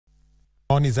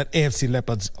On is that AFC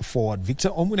Leopards forward Victor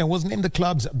Omune was named the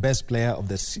club's best player of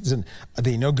the season at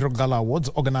the inaugural gala awards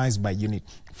organized by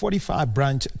U45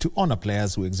 branch to honor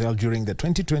players who excelled during the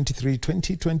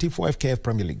 2023-2024 FKF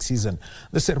Premier League season.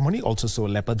 The ceremony also saw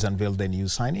Leopards unveil their new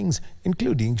signings,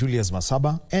 including Julius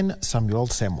Masaba and Samuel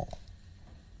Semo.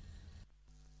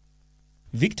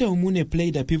 Victor Omune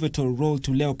played a pivotal role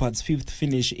to Leopards' fifth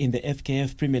finish in the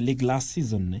FKF Premier League last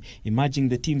season, emerging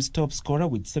the team's top scorer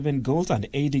with 7 goals and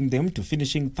aiding them to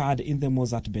finishing third in the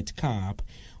Mozartbet Cup.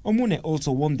 Omune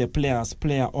also won the Players'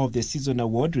 Player of the Season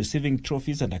award, receiving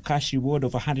trophies and a cash reward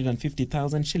of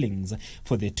 150,000 shillings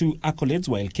for the 2 accolades,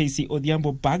 while KC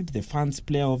Odhiambo bagged the Fans'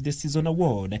 Player of the Season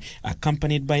award,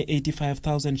 accompanied by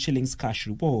 85,000 shillings cash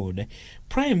reward.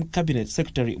 Prime Cabinet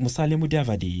Secretary Musalia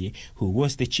Mudavadi, who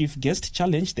was the chief guest,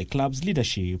 challenged the club's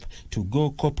leadership to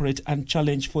go corporate and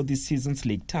challenge for this season's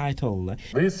league title.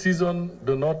 This season,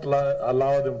 do not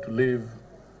allow them to live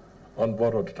on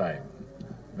borrowed time.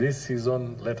 This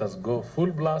season, let us go full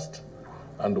blast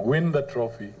and win the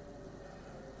trophy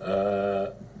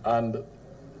and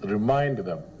remind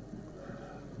them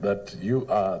that you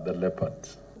are the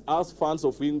Leopards. As fans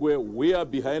of Ingwe, we are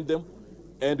behind them,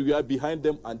 and we are behind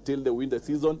them until they win the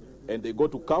season and they go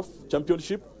to CAF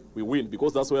Championship. We win,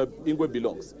 because that's where Ingwe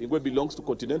belongs. Ingwe belongs to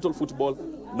continental football,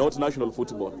 not national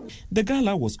football. The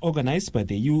gala was organized by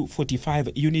the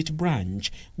U45 unit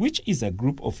branch, which is a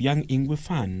group of young Ingwe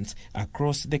fans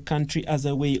across the country as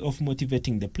a way of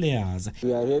motivating the players.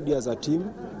 We are ready as a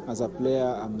team. As a player,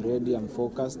 I'm ready, I'm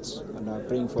focused, and I'm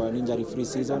praying for an injury-free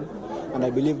season. And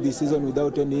I believe this season,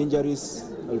 without any injuries,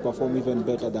 I'll perform even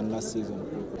better than last season.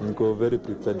 We're very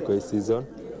prepared for this season,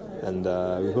 and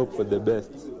we hope for the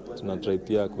best. Tunatry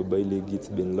pia kubai league, it's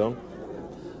been long.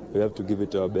 We have to give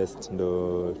it our best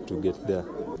to get there.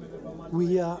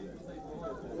 We are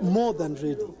more than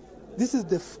ready. This is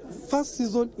the first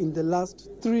season in the last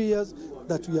 3 years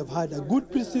that we have had a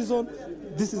good pre-season.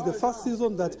 This is the first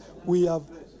season that we have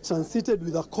transited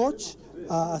with a coach,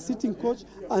 a sitting coach,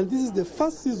 and this is the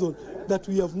first season that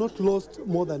we have not lost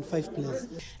more than 5 players.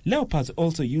 Leopards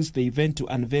also used the event to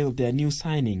unveil their new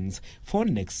signings for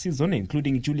next season,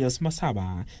 including Julius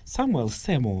Masaba, Samuel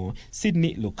Semo,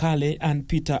 Sydney Lukale and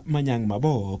Peter Manyang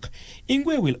Mabok.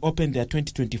 Ingwe will open their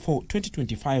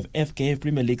 2024-2025 FKF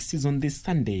Premier League season this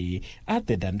Sunday at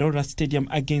the Dandora Stadium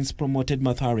against promoted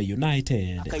Mathare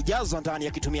United.